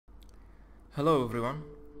Hello everyone,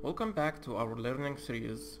 welcome back to our learning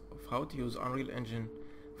series of how to use Unreal Engine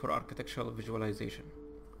for architectural visualization.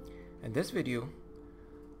 In this video,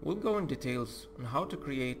 we'll go in details on how to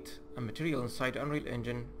create a material inside Unreal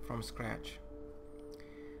Engine from scratch.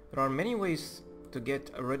 There are many ways to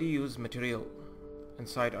get a ready-use material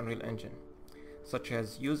inside Unreal Engine, such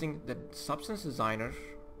as using the Substance Designer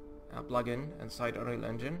plugin inside Unreal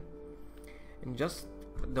Engine and just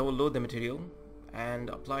download the material and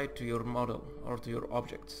apply it to your model or to your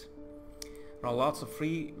objects. There are lots of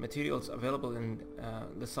free materials available in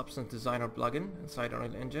the Substance Designer plugin inside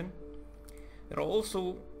Unreal Engine. There are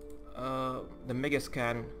also the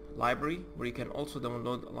Megascan library, where you can also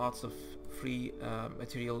download lots of free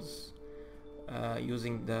materials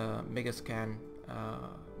using the Megascan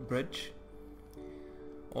bridge,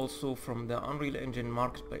 also from the Unreal Engine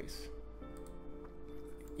marketplace.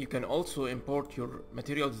 You can also import your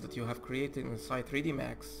materials that you have created inside 3D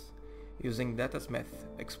Max using Datasmith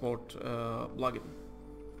export plugin.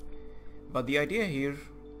 But the idea here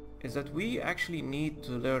is that we actually need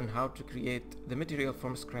to learn how to create the material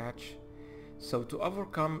from scratch, so to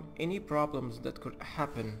overcome any problems that could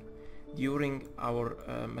happen during our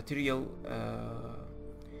material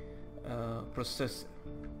process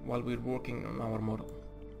while we're working on our model.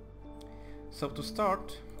 So to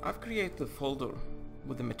start, I've created a folder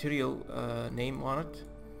with the material name on it.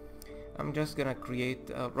 I'm just gonna create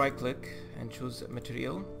right click and choose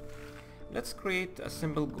material. Let's create a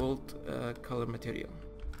simple gold color material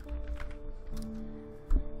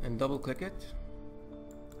and double click it.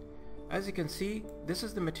 As you can see, this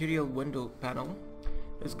is the material window panel.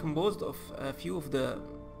 It's composed of a few of the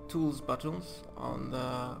tools buttons on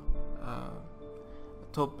the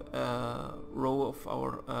top row of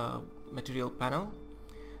our material panel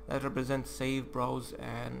that represent save, browse,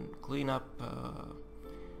 and clean up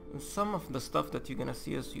some of the stuff that you're gonna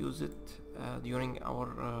see us use it during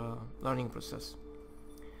our learning process.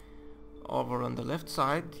 Over on the left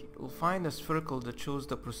side, you'll find a spherical that shows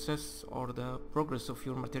the process or the progress of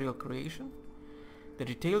your material creation. The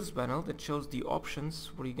details panel that shows the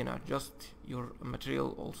options where you're gonna adjust your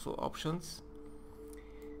material also options.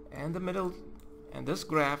 And the middle and this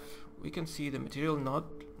graph, we can see the material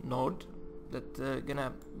node that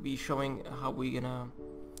gonna be showing how we gonna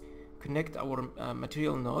connect our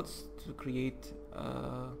material nodes to create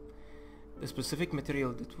the specific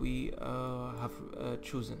material that we have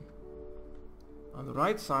chosen. On the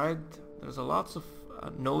right side, there's a lots of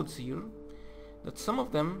nodes here that some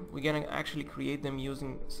of them we're gonna actually create them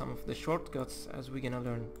using some of the shortcuts as we're gonna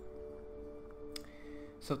learn.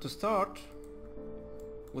 So to start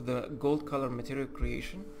with the gold color material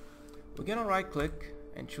creation, we're gonna right click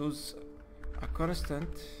and choose a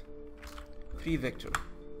constant free vector.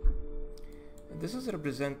 And this is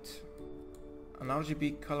represent an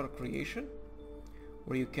RGB color creation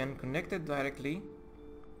where you can connect it directly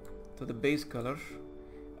to the base color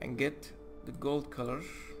and get the gold color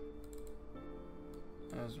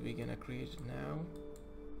as we're gonna create it now.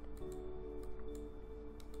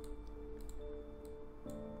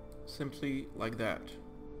 Simply like that.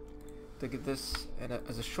 To get this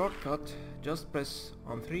as a shortcut, just press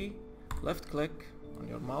on 3, left click on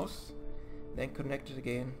your mouse, then connect it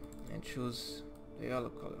again and choose the yellow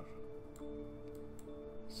color.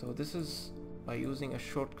 So this is by using a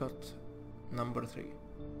shortcut number 3.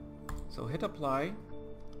 So hit apply,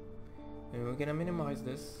 and we're gonna minimize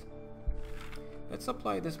this. Let's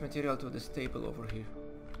apply this material to this table over here.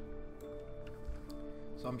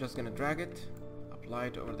 So I'm just gonna drag it, apply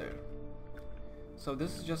it over there. So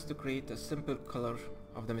this is just to create a simple color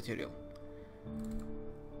of the material.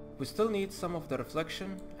 We still need some of the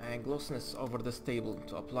reflection and glossiness over this table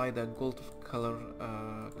to apply the gold color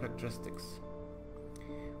characteristics.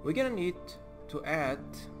 We're gonna need to add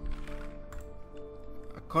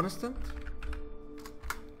a constant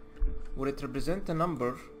where it represents a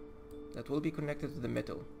number that will be connected to the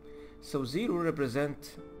metal. So 0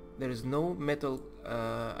 represent there is no metal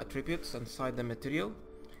attributes inside the material,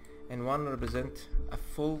 and 1 represent a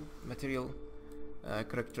full material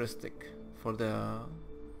characteristic for the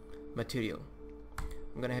material.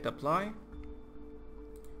 I'm gonna hit apply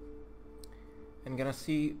and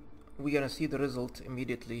we're gonna see the result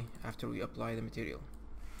immediately after we apply the material.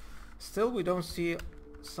 Still we don't see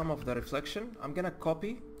some of the reflection. I'm gonna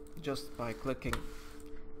copy just by clicking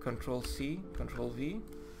Ctrl C, Ctrl V,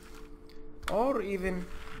 or even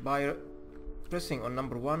by pressing on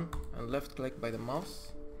number 1 and left click by the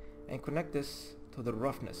mouse and connect this to the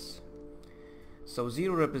roughness. So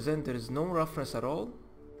 0 represent there is no roughness at all,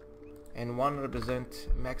 and 1 represent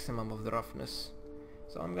maximum of the roughness.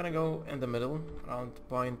 So I'm gonna go in the middle around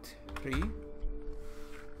 0.3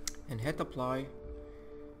 and hit apply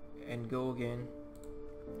and go again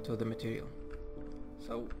to the material.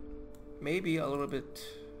 So maybe a little bit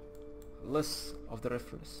less of the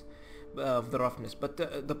roughness, but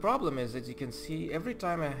the problem is, as you can see, every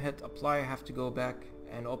time I hit apply I have to go back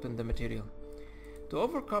and open the material. To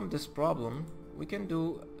overcome this problem, we can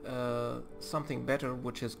do something better,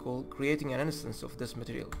 which is called creating an instance of this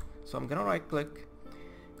material. So I'm gonna right click,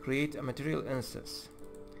 create a material instance,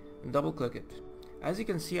 and double click it. As you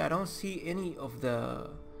can see, I don't see any of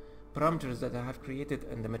the parameters that I have created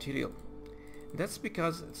in the material. That's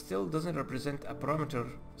because it still doesn't represent a parameter,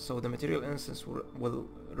 so the material instance will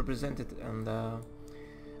represent it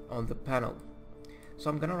on the panel. So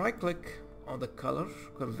I'm gonna right click on the color,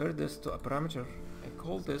 convert this to a parameter, and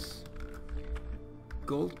call this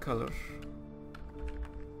gold color.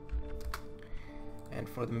 And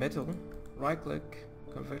for the metal, right click,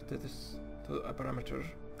 convert this to a parameter,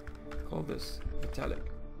 call this metallic.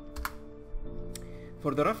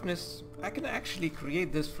 For the roughness, I can actually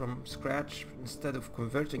create this from scratch instead of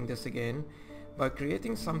converting this again by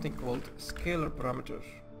creating something called scalar parameter.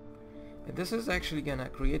 And this is actually gonna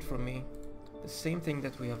create for me the same thing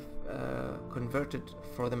that we have converted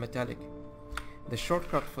for the metallic. The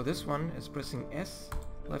shortcut for this one is pressing S,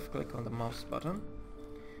 left click on the mouse button.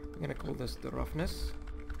 I'm gonna call this the roughness.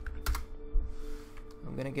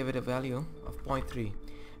 I'm gonna give it a value of 0.3.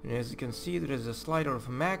 And as you can see, there is a slider of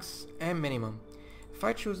max and minimum. If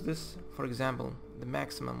I choose this, for example, the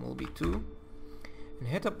maximum will be 2, and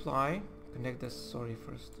hit apply, connect this, sorry,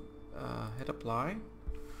 first, hit apply,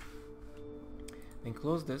 then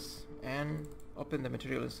close this and open the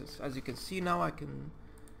material instance. As you can see now,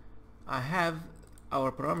 I have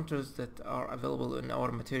our parameters that are available in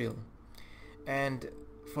our material. And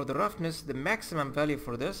for the roughness, the maximum value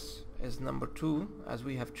for this is number 2, as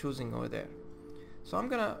we have choosing over there. So I'm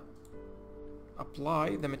gonna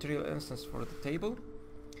apply the material instance for the table,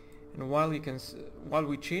 and while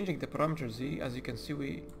we're changing the parameters, as you can see,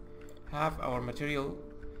 we have our material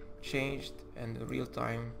changed in real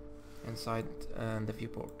time inside the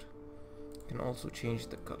viewport. You can also change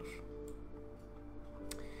the color.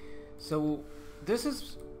 So this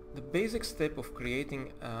is the basic step of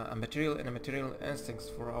creating a material in a material instance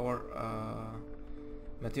for our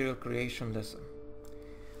material creation lesson.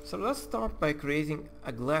 So let's start by creating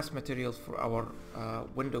a glass material for our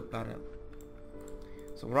window panel.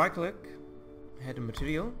 So right click, head to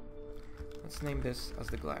material, let's name this as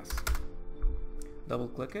the glass. Double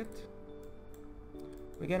click it.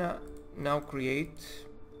 We're gonna now create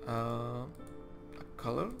a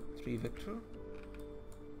color, 3 vector.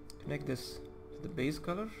 Connect this to the base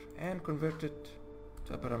color and convert it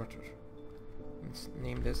to a parameter. Let's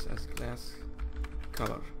name this as glass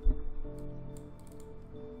color.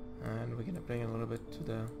 And we're gonna bring a little bit to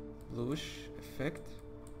the bluish effect.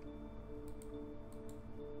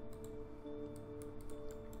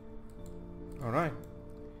 Alright,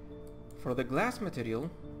 for the glass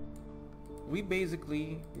material, we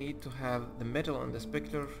basically need to have the metal and the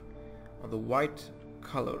specular on the white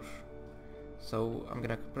color. So I'm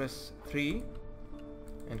gonna press 3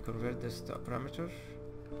 and convert this to a parameter,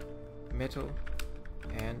 metal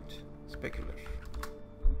and specular.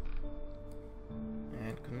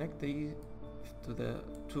 And connect these to the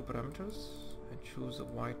 2 parameters and choose a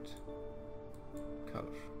white color.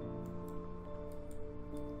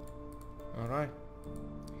 Alright,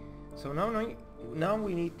 so now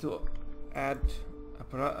we need to add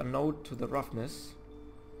a node to the roughness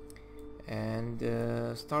and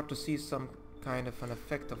start to see some kind of an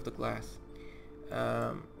effect of the glass.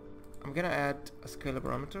 I'm gonna add a scalar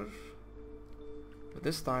parameter, but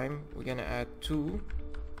this time we're gonna add 2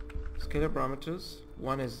 scalar parameters.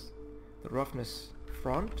 One is the roughness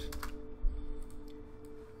front,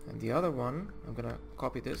 and the other one, I'm gonna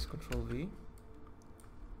copy this, Control V,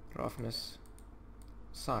 roughness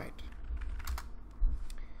side.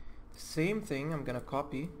 Same thing I'm gonna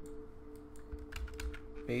copy,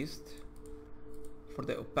 paste for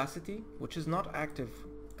the opacity, which is not active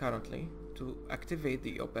currently. To activate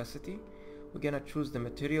the opacity, we're gonna choose the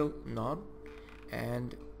material node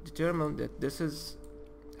and determine that this is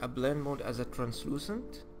a blend mode as a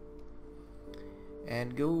translucent,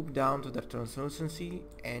 and go down to the translucency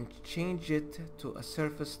and change it to a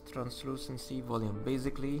surface translucency volume.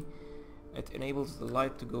 Basically, it enables the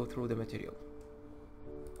light to go through the material.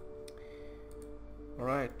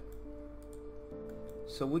 Alright,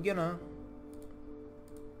 so we're gonna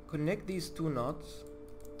connect these 2 nodes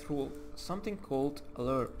through something called a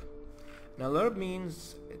lerb. Now lerb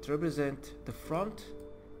means it represents the front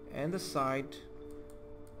and the side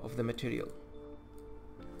of the material.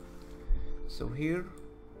 So here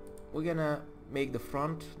we're gonna make the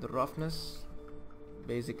front, the roughness,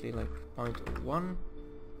 basically like 0.01,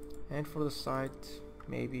 and for the side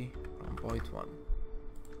maybe around 0.1.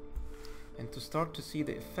 And to start to see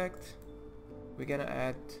the effect, we're gonna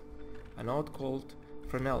add a node called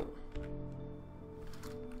Fresnel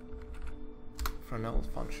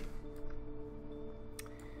function,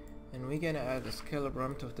 and we're gonna add a scalar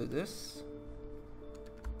parameter to this,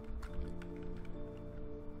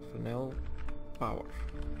 Fresnel power.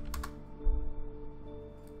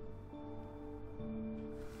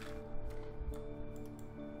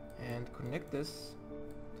 And connect this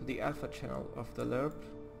to the alpha channel of the lerp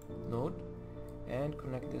node, and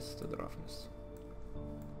connect this to the roughness.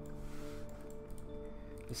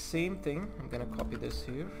 The same thing, I'm gonna copy this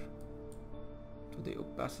here to the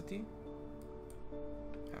opacity.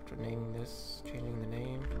 After naming this, changing the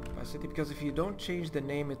name, opacity, because if you don't change the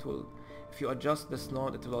name, it will, if you adjust this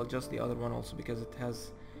node, it will adjust the other one also, because it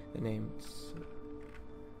has the name. It's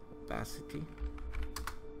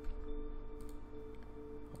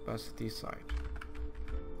opacity side.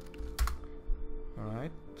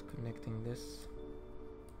 Alright, connecting this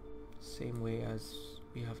same way as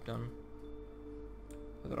we have done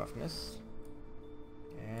with roughness,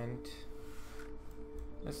 and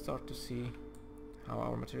let's start to see how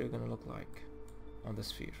our material is going to look like on the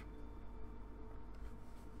sphere.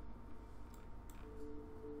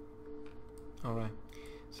 Alright,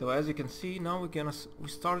 so as you can see, now we're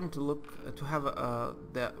starting to look to have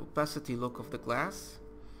the opacity look of the glass.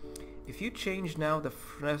 If you change now the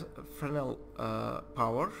Fresnel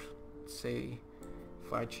power, say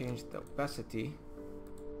if I change the opacity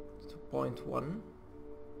to 0.1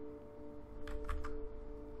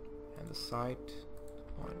 and the side to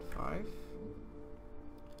 0.5,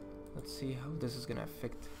 let's see how this is gonna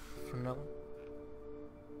affect Fresnel.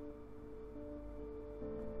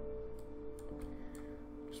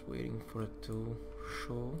 Just waiting for it to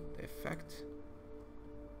show the effect.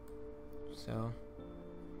 So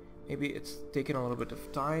maybe it's taking a little bit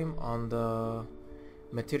of time on the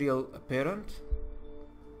material apparent,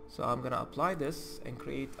 so I'm gonna apply this and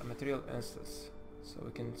create a material instance so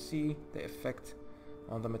we can see the effect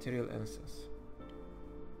on the material instance.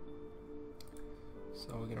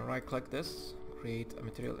 So we're gonna right click this, create a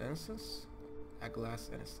material instance, a glass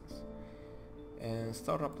instance, and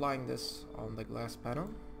start applying this on the glass panel.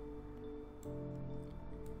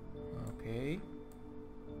 Okay,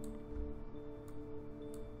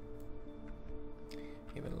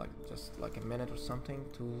 even like just like a minute or something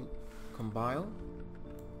to compile.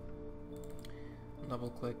 Double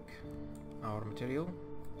click our material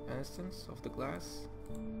instance of the glass,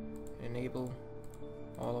 enable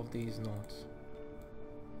all of these nodes.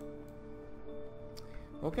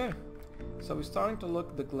 Okay, so we're starting to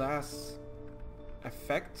look the glass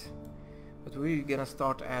effect, but we're gonna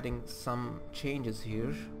start adding some changes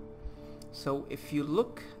here. So if you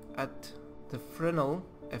look at the Fresnel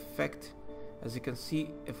effect, as you can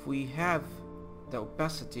see, if we have the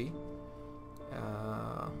opacity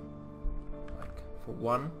like for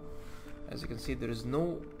 1, as you can see, there is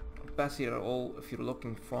no opacity at all if you're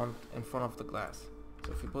looking in front of the glass.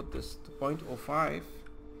 So if we put this to 0.05,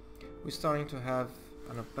 we're starting to have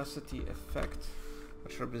an opacity effect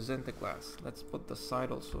which represent the glass. Let's put the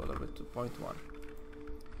side also a little bit to 0.1.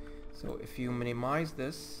 So if you minimize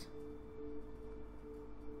this,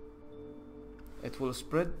 it will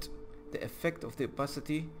spread the effect of the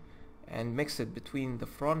opacity and mix it between the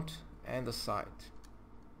front and the side.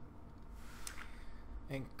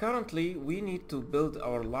 And currently we need to build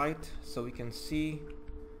our light so we can see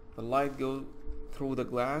the light go through the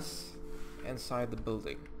glass inside the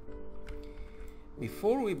building.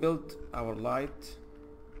 Before we build our light,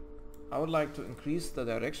 I would like to increase the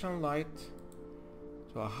directional light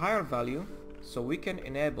to a higher value so we can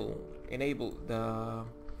enable the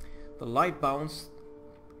light bounce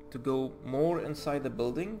to go more inside the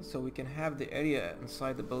building, so we can have the area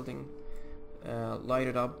inside the building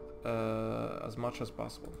lighted up as much as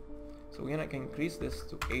possible. So we're gonna increase this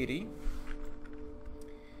to 80,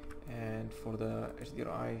 and for the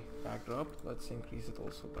HDRI backdrop, let's increase it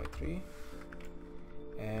also by 3,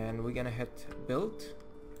 and we're gonna hit build,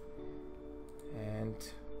 and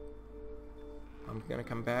I'm gonna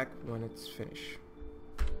come back when it's finished.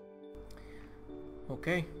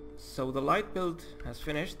 Okay, so the light build has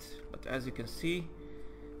finished, but as you can see,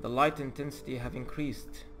 the light intensity have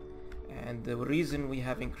increased, and the reason we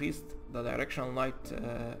have increased the directional light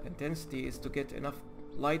intensity is to get enough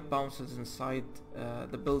light bounces inside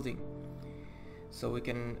the building so we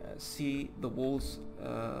can see the walls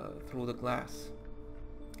through the glass.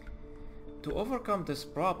 To overcome this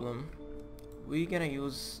problem, we're gonna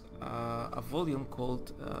use a volume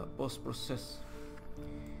called post-process,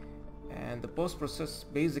 and the post-process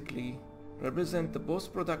basically represent the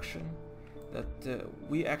post-production that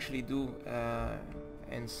we actually do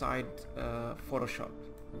inside Photoshop.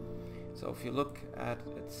 So if you look at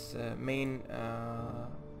its main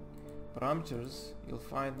parameters, you'll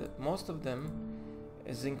find that most of them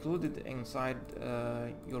is included inside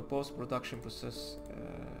your post-production process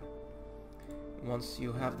once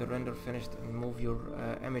you have the render finished and move your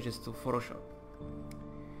images to Photoshop.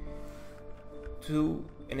 To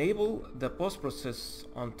enable the post-process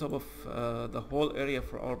on top of the whole area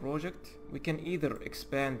for our project, we can either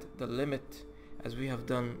expand the limit as we have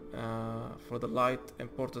done for the light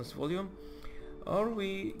importance volume, or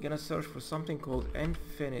we gonna search for something called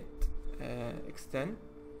infinite extend,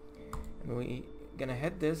 and we gonna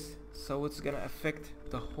hit this, so it's gonna affect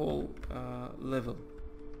the whole level.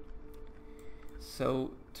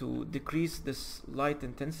 So to decrease this light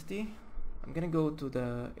intensity, I'm gonna go to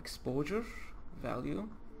the exposure value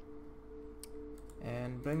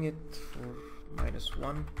and bring it for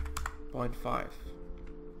 -1.5.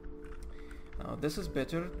 Now this is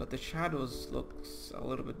better, but the shadows looks a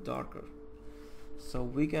little bit darker. So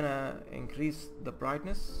we're gonna increase the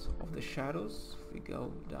brightness of the shadows. If we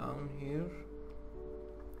go down here,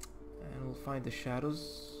 and we'll find the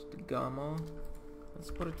shadows, the gamma.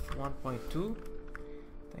 Let's put it for 1.2.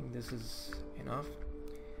 I think this is enough.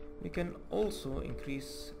 We can also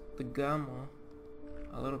increase the gamma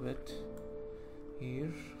a little bit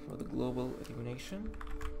here for the global illumination,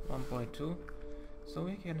 1.2, so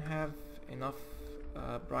we can have enough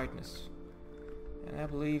brightness, and I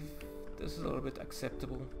believe this is a little bit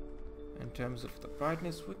acceptable in terms of the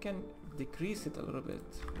brightness. We can decrease it a little bit,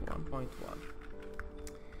 1.1.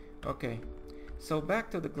 Okay, so back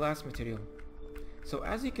to the glass material. So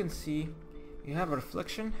as you can see, you have a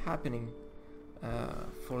reflection happening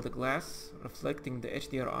for the glass, reflecting the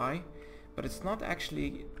HDRI, but it's not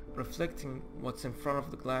actually reflecting what's in front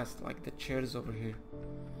of the glass, like the chairs over here.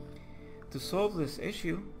 To solve this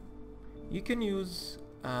issue, you can use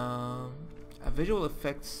a visual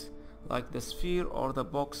effects like the sphere or the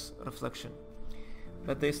box reflection,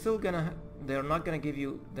 but they're not gonna give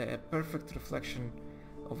you the perfect reflection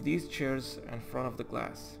of these chairs in front of the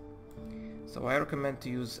glass. So I recommend to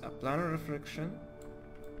use a planar reflection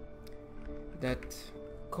that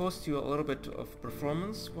costs you a little bit of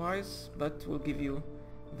performance wise, but will give you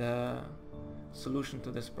the solution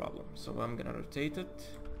to this problem. So I'm gonna rotate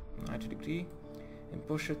it 90 degrees and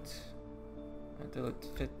push it until it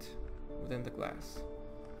fit within the glass.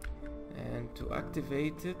 And to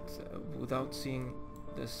activate it without seeing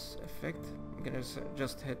this effect, I'm gonna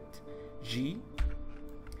just hit G,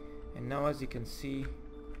 and now as you can see,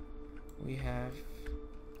 we have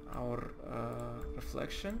our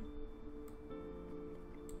reflection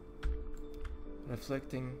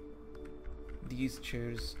reflecting these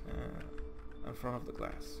chairs in front of the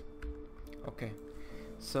glass. Okay,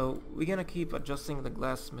 so we're gonna keep adjusting the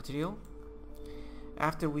glass material.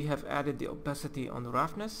 After we have added the opacity on the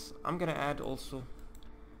roughness, I'm gonna add also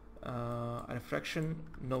a refraction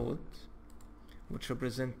node, which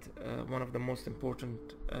represent one of the most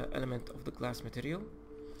important element of the glass material.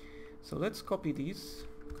 So let's copy these,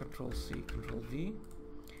 Control C, Control V,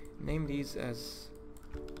 name these as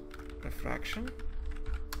refraction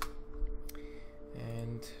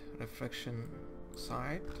and refraction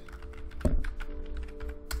side,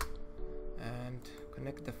 and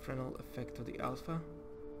connect the Fresnel effect to the alpha,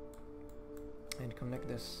 and connect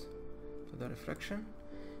this to the refraction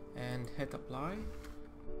and hit apply.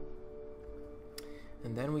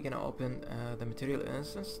 And then we're gonna open the material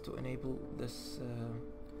instance to enable this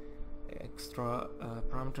extra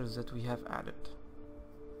parameters that we have added.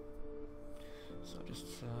 So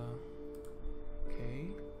just okay,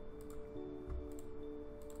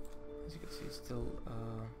 as you can see, it's still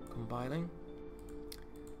compiling.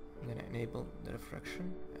 I'm gonna enable the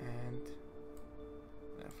refraction and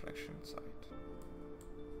the refraction side.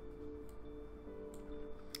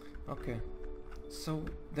 Okay, so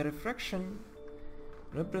the refraction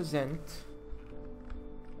represent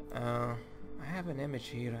I have an image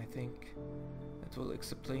here, I think, that will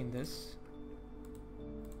explain this.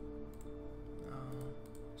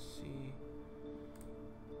 See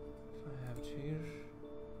if I have it here.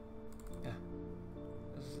 Yeah,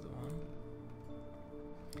 this is the one.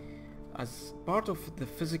 As part of the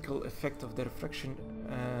physical effect of the refraction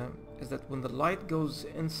is that when the light goes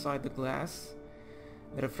inside the glass,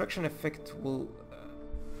 the refraction effect will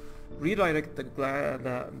redirect the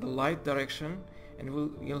light direction, and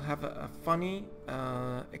you'll have a funny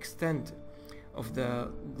extent of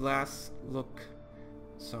the glass look,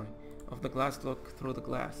 of the glass look through the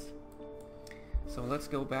glass. So let's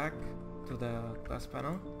go back to the glass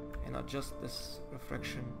panel and adjust this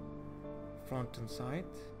refraction front and side.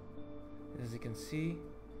 As you can see,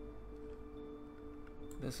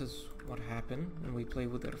 this is what happened when we play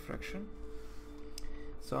with the refraction.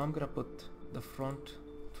 So I'm gonna put the front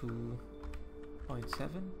to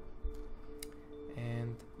 0.7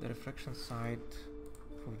 and the refraction side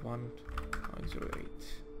for 1.08.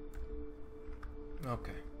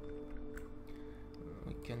 Okay,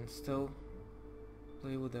 we can still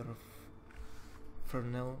play with the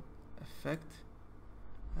Fresnel effect.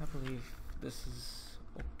 I believe this is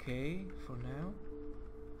okay for now.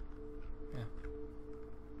 Yeah.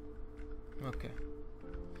 Okay.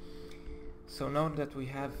 So now that we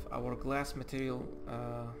have our glass material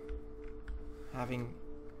having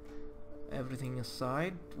everything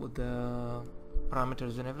aside with the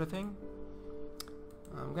parameters and everything,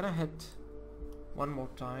 I'm gonna hit one more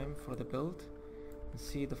time for the build and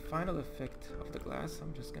see the final effect of the glass.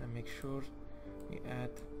 I'm just gonna make sure we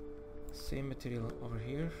add the same material over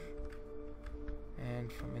here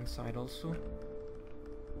and from inside also.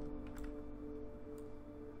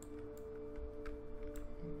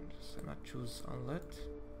 I'm just gonna choose unlit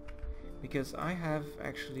because I have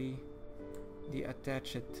actually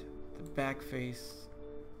attached the back face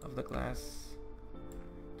of the glass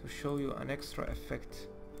to show you an extra effect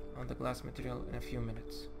on the glass material in a few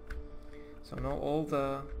minutes. So now all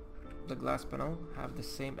the glass panel have the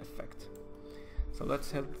same effect. So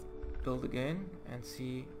let's hit build again and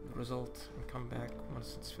see the result and come back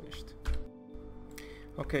once it's finished.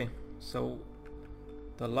 Okay, so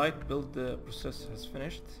the light build process has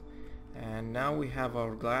finished and now we have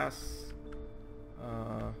our glass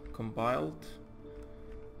compiled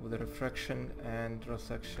with the refraction and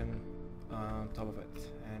reflection on top of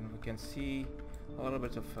it, and we can see a little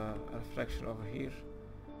bit of a reflection over here,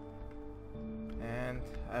 and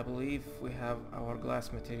I believe we have our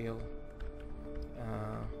glass material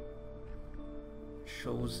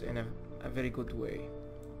shows in a very good way.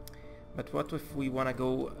 But what if we want to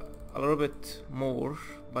go a little bit more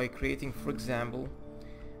by creating, for example,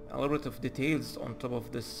 a little bit of details on top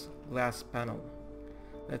of this glass panel?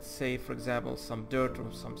 Let's say, for example, some dirt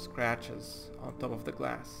or some scratches on top of the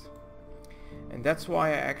glass. And that's why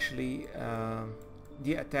I actually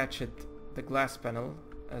detached the glass panel,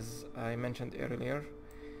 as I mentioned earlier.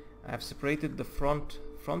 I've separated the front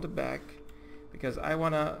from the back because I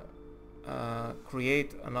want to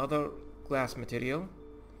create another glass material,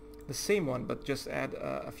 the same one, but just add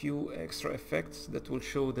a few extra effects that will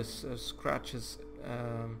show this scratches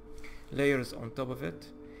layers on top of it.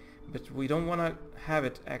 But we don't want to have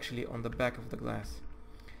it actually on the back of the glass.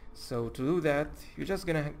 So to do that, you're just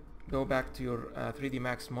gonna go back to your 3D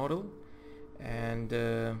Max model and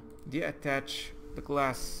detach the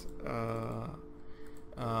glass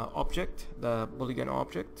object, the polygon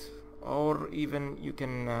object, or even you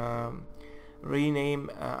can rename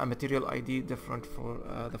a material ID different for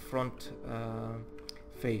the front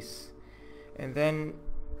face, and then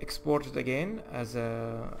export it again as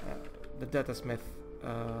the datasmith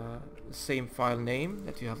same file name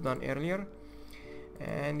that you have done earlier.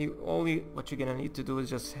 And what you're gonna need to do is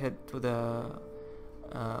just head to the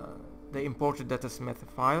imported datasmith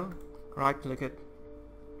file, right click it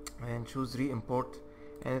and choose re-import,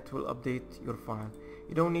 and it will update your file.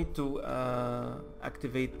 You don't need to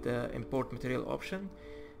activate the import material option,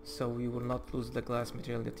 so you will not lose the glass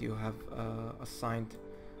material that you have assigned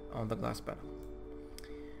on the glass panel.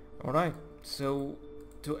 Alright, so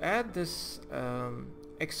to add this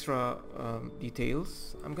extra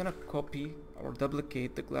details, I'm gonna copy or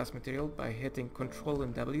duplicate the glass material by hitting Ctrl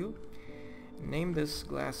and W. Name this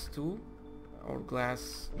glass 2 or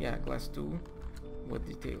glass 2 with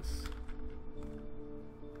details.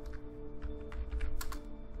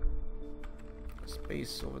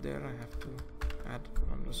 Space over there, I have to add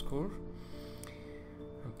underscore.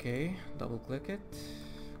 Okay, double click it,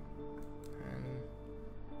 and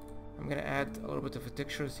I'm gonna add a little bit of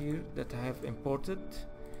textures here that I have imported,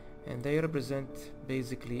 and they represent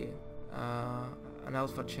basically an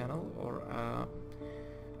alpha channel or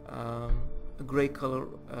a gray color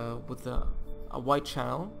with a white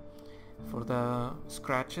channel for the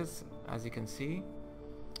scratches, as you can see,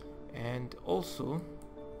 and also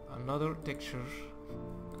another texture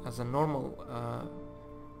as a normal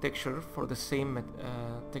texture for the same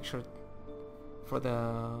texture for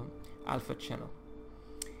the alpha channel.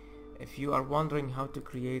 If you are wondering how to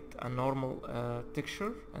create a normal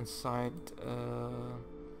texture inside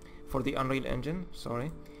for the Unreal Engine,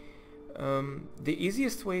 the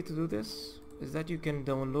easiest way to do this is that you can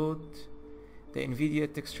download the NVIDIA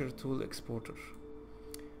Texture Tool Exporter.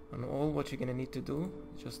 On all, what you're gonna need to do,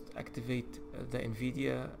 just activate the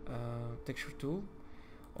NVIDIA texture tool,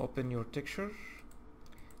 open your texture,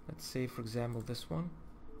 let's say for example this one,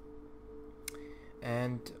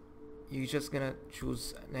 and you're just gonna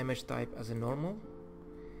choose an image type as a normal,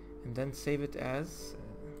 and then save it as,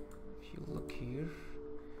 if you look here,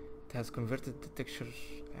 it has converted the texture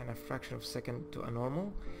in a fraction of a second to a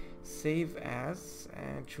normal. Save as,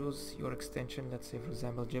 and choose your extension, let's say for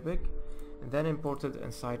example JPEG, and then import it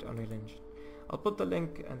inside Unreal Engine. I'll put the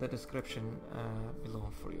link in the description below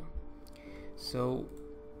for you. So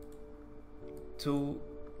to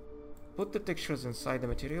put the textures inside the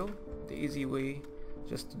material, the easy way,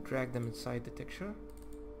 just to drag them inside the texture.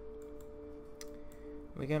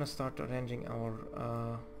 We're gonna start arranging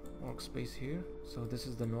our workspace here. So this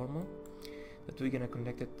is the normal, that we're gonna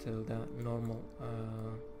connect it to the normal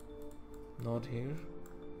node here.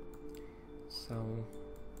 So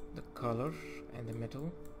the color and the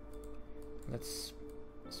metal, let's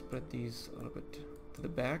spread these a little bit to the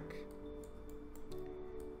back,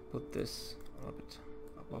 put this a little bit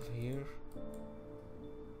above here,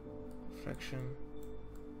 fraction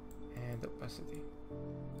and opacity.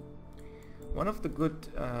 One of the good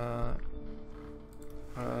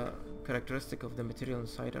characteristic of the material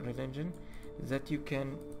inside Unreal Engine is that you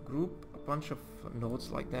can group a bunch of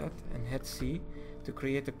nodes like that and hit C to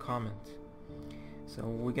create a comment. So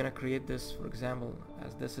we're gonna create this, for example,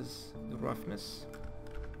 as this is the roughness,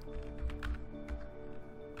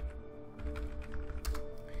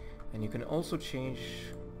 and you can also change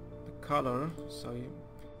the color, so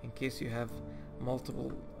in case you have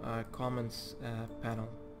multiple comments panel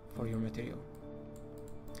for your material,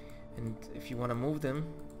 and if you want to move them,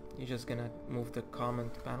 you're just gonna move the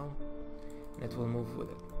comment panel and it will move with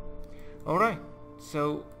it. Alright,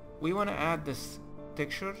 so we want to add this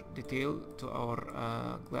texture detail to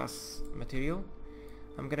our glass material.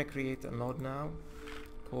 I'm gonna create a node now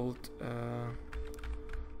called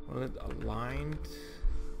aligned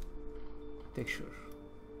texture.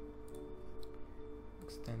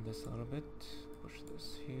 Extend this a little bit, push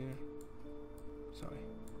this here, sorry,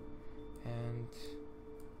 and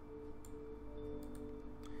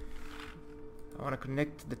I want to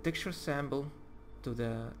connect the texture sample to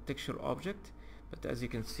the texture object, but as you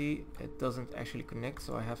can see it doesn't actually connect,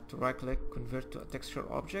 so I have to right click, convert to a texture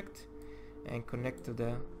object and connect to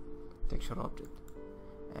the texture object.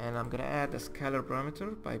 And I'm gonna add a scalar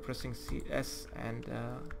parameter by pressing CS and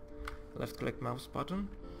left click mouse button,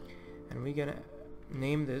 and we're gonna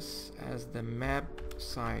name this as the map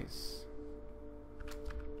size.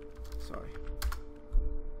 Sorry,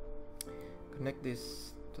 connect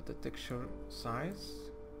this to the texture size,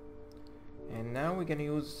 and now we're gonna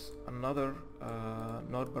use another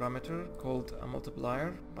node parameter called a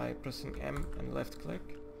multiplier by pressing M and left click,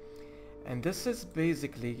 and this is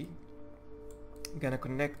basically gonna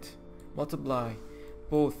multiply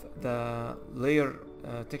both the layer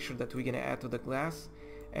texture that we're gonna add to the glass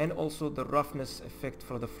and also the roughness effect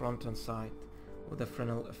for the front and side with the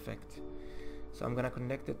Fresnel effect. So I'm gonna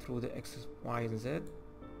connect it through the X, Y, and Z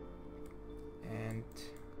and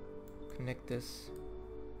connect this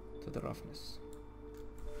to the roughness.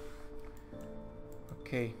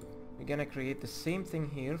 Okay, we're gonna create the same thing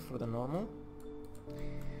here for the normal.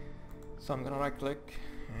 So I'm gonna right click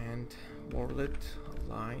and world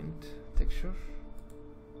aligned texture,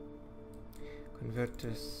 convert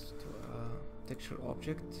this to a texture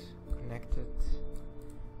object, connect it,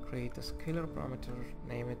 create a scalar parameter,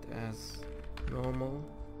 name it as normal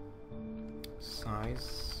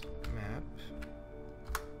size map,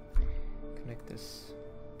 connect this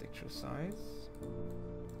texture size.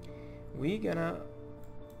 We're gonna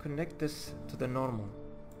connect this to the normal,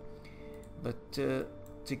 but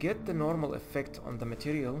to get the normal effect on the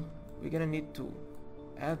material, we're gonna need to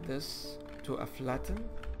add this to a flatten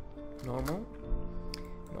normal,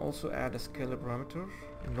 and also add a scalar parameter,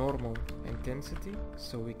 normal intensity,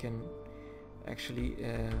 so we can actually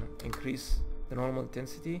increase the normal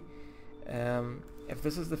intensity. If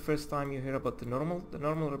this is the first time you hear about the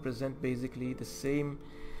normal represents basically the same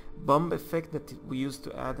bump effect that we used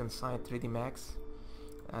to add inside 3D Max,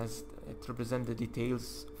 as it represents the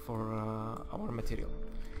details for our material.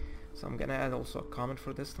 So I'm gonna add also a comment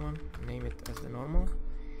for this one, name it as the normal,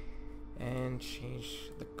 and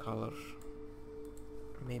change the color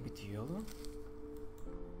maybe to yellow,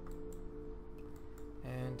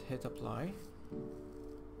 and hit apply.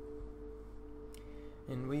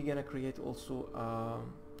 And we're gonna create also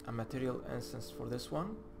a material instance for this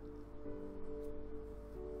one.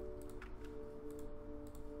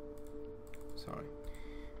 Sorry.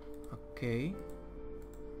 Okay,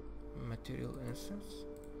 material instance.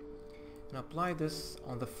 and apply this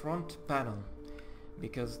on the front panel,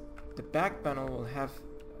 because the back panel will have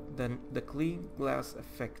the clean glass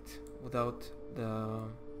effect without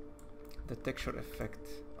the texture effect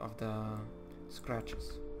of the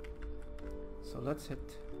scratches. So let's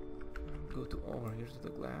go over here to the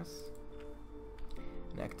glass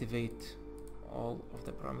and activate all of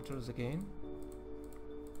the parameters again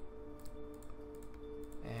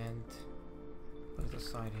and put it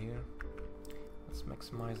aside here. Let's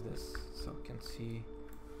maximize this so we can see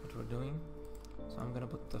what we're doing. So I'm gonna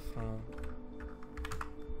put the from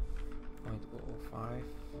 0.005,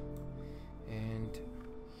 and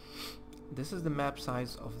this is the map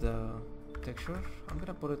size of the texture. I'm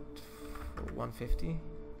gonna put it for 150,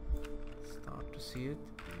 start to see it,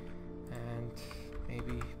 and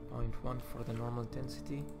maybe 0.1 for the normal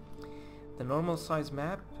intensity. The normal size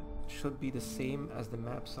map should be the same as the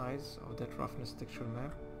map size of that roughness texture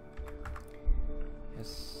map. Yes,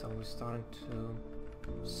 so we're starting to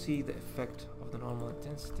see the effect of the normal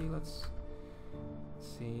intensity. Let's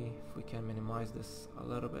see if we can minimize this a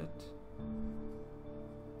little bit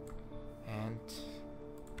and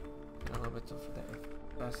get a little bit of the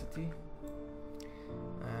opacity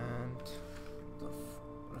and the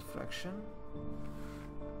refraction.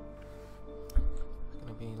 It's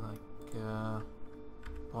gonna be like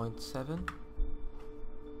 0.7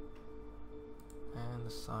 and the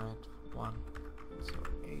side 1, so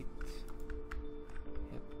 8.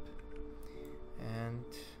 Yep. And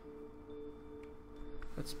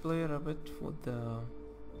let's play a bit with the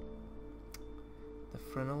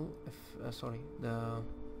Fresnel, the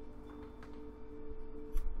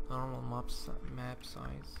normal map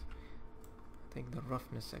size. I think the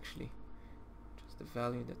roughness actually, just the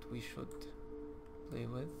value that we should play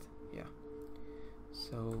with. Yeah.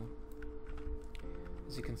 So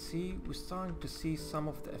as you can see, we're starting to see some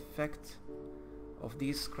of the effect of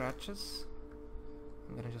these scratches.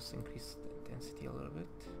 I'm gonna just increase the intensity a little bit.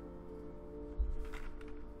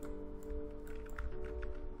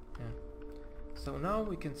 Yeah. So now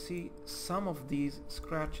we can see some of these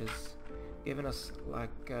scratches giving us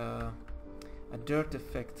like a dirt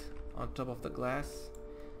effect on top of the glass.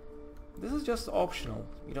 This is just optional,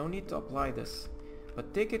 you don't need to apply this,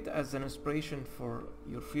 but take it as an inspiration for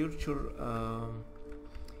your future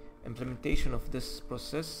implementation of this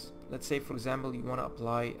process. Let's say, for example, you want to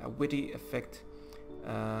apply a witty effect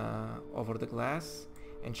over the glass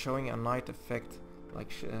and showing a night effect,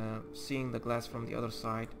 like seeing the glass from the other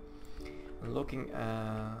side and looking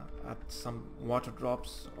at some water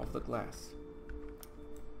drops of the glass.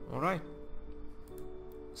 Alright,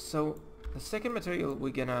 so the second material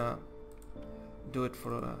we're gonna do it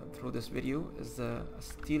for through this video is a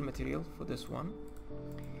steel material for this one.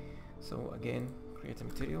 So again, create a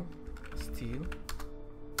material, steel.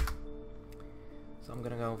 So I'm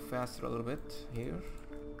gonna go faster a little bit here.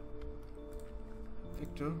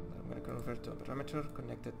 Vector, I'm gonna convert to a parameter,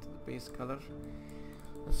 connect it to the base color.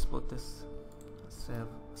 Let's put this silver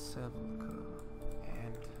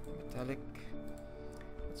and metallic.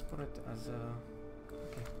 Let's put it as a,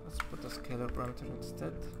 okay, let's put a scalar parameter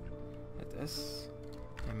instead. Hit S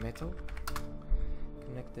and metal.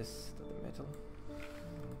 Connect this to the metal.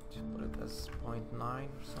 And put it as 0.9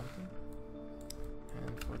 or something.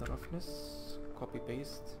 And for the roughness, copy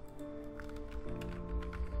paste.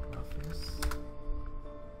 Roughness.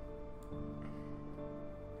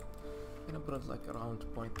 I'm gonna put it like around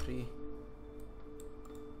 0.3.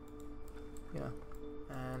 Yeah.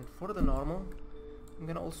 And for the normal, I'm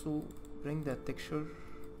gonna also bring that texture.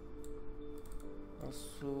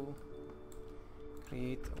 Also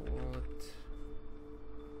create a wallet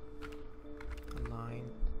line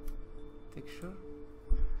texture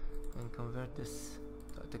and convert this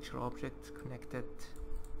to a texture object, connect it,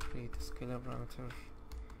 create a scalar parameter,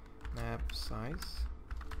 map size,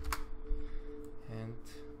 and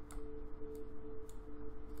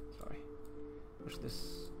push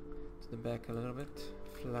this to the back a little bit,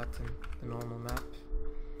 flatten the normal map,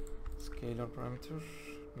 scalar parameter,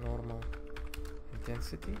 normal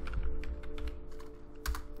intensity,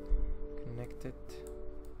 connect it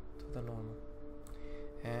to the normal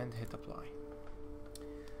and hit apply.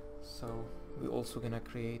 So we're also gonna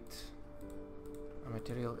create a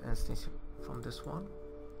material instance from this one,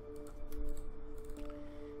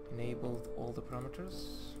 enabled all the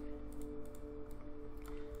parameters,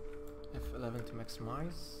 F11 to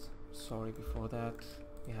maximize. Sorry, before that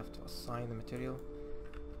we have to assign the material,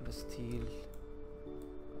 the steel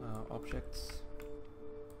objects.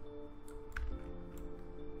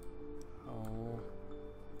 Oh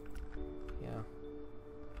yeah,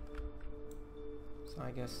 so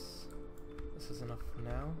I guess this is enough for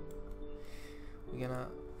now. We're gonna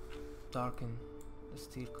darken the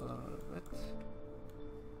steel color a little bit,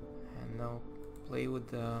 and now play with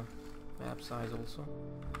the map size also.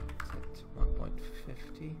 Set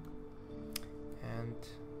 1.50 and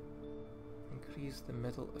increase the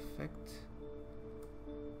metal effect,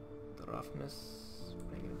 the roughness,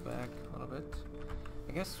 bring it back a little bit.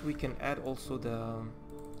 I guess we can add also the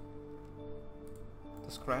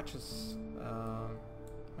scratches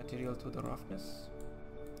material to the roughness,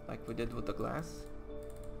 like we did with the glass.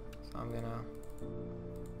 So I'm gonna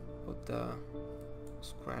put the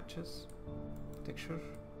scratches texture.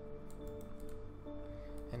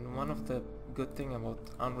 And one of the good thing about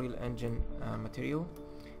Unreal Engine material,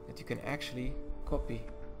 that you can actually copy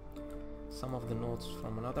some of the nodes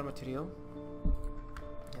from another material.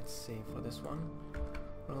 Let's say for this one,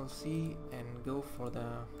 we'll see and go for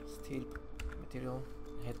the steel material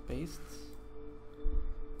head paste.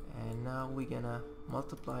 And now we're gonna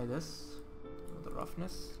multiply this with the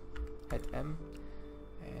roughness, hit M,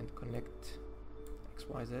 and connect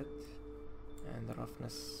XYZ and the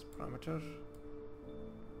roughness parameter,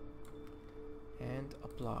 and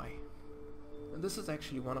apply. And this is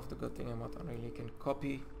actually one of the good things about Unreal. You can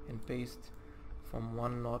copy and paste from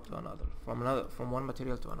one node to another, from one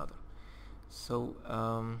material to another. So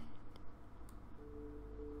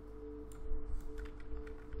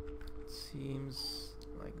it seems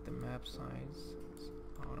like the map size is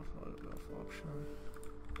out of a little bit of option.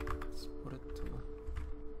 Let's put it to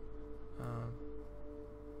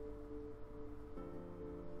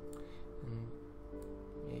and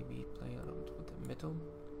maybe play around with the middle.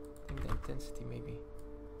 I think the intensity maybe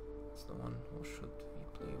is the one who should we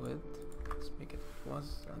play with. Let's make it plus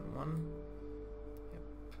and 1. Yep,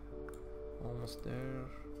 almost there.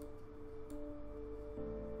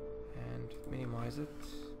 And minimize it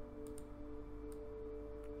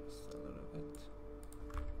just a little bit.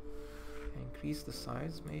 Increase the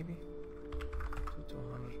size maybe to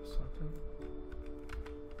 200 or something.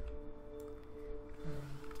 And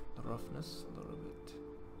the roughness a little bit.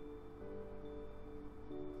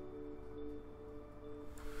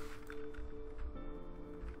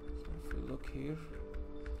 So if we look here,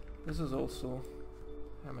 this is also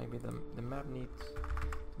maybe the map needs to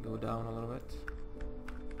go down a little bit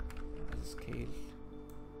as a scale.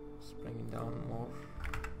 Just bring it down more.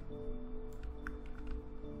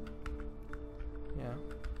 Yeah,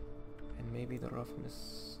 and maybe the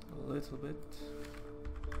roughness a little bit.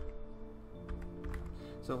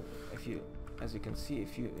 So if you, as you can see,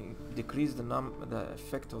 if you decrease the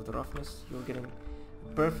effect of the roughness, you're getting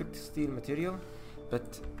perfect steel material,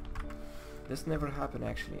 but this never happened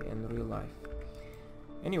actually in real life.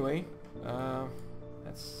 Anyway,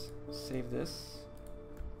 let's save this.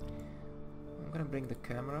 I'm gonna bring the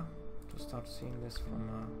camera to start seeing this from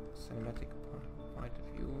a cinematic point of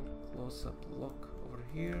view. Close-up look over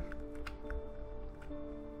here.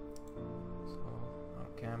 So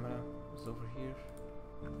our camera is over here,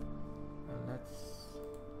 and let's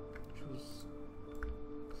choose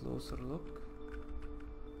closer look.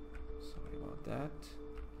 Sorry about that.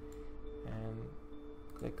 And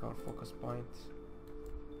click our focus point.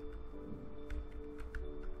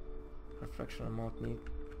 Reflection amount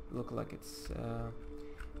look like it's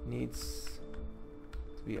needs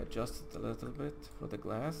to be adjusted a little bit for the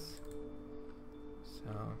glass. So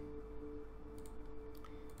I'm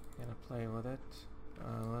gonna play with it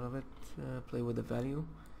a little bit, play with the value.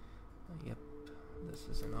 Yep, this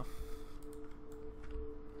is enough.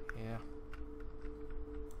 Yeah,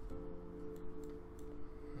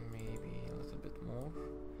 maybe a little bit more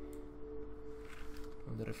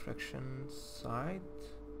on the reflection side.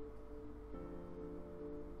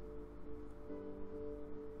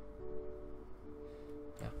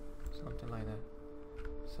 Yeah, something like that.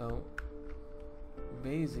 So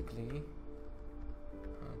basically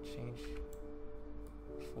I'll change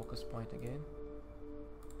focus point again.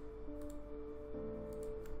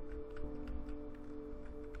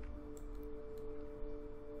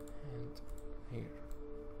 And here.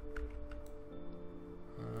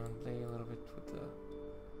 And play a little bit with the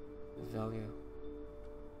value.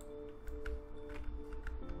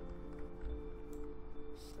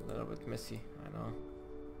 It's a little bit messy, I know.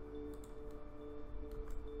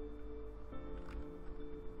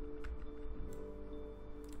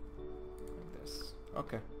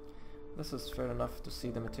 Okay, this is fair enough to see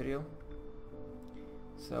the material.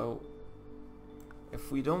 So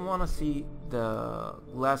if we don't want to see the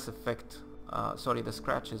glass effect, sorry, the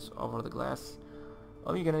scratches over the glass,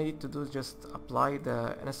 all you're gonna need to do is just apply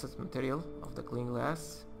the innocent material of the clean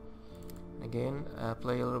glass. Again,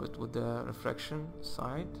 play a little bit with the reflection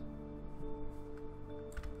side.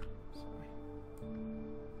 Sorry.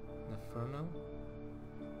 The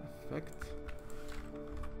effect,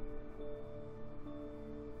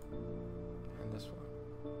 and this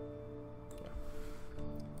one. Yeah.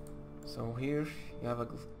 So here you have a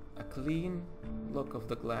clean look of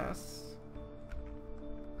the glass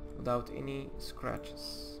without any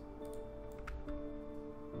scratches.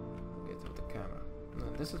 Get with the camera. No,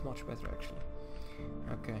 this is much better actually.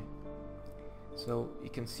 Okay. So you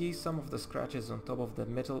can see some of the scratches on top of the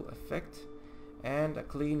metal effect, and a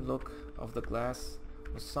clean look of the glass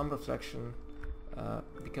with some reflection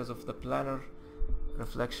because of the planar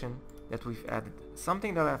reflection that we've added.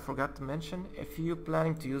 Something that I forgot to mention, if you're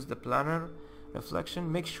planning to use the planar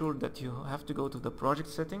reflection, make sure that you have to go to the project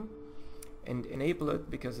setting and enable it,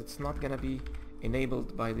 because it's not gonna be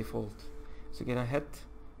enabled by default. So you're gonna hit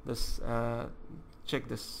this, check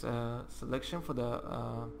this selection for the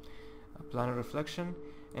planar reflection,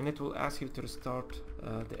 and it will ask you to restart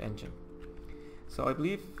the engine. So I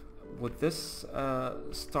believe with this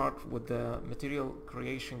start with the material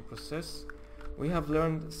creation process, we have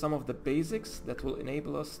learned some of the basics that will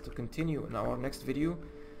enable us to continue in our next video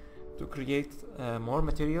to create more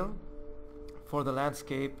material for the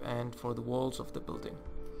landscape and for the walls of the building.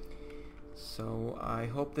 So I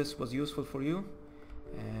hope this was useful for you,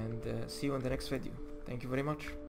 and see you in the next video. Thank you very much.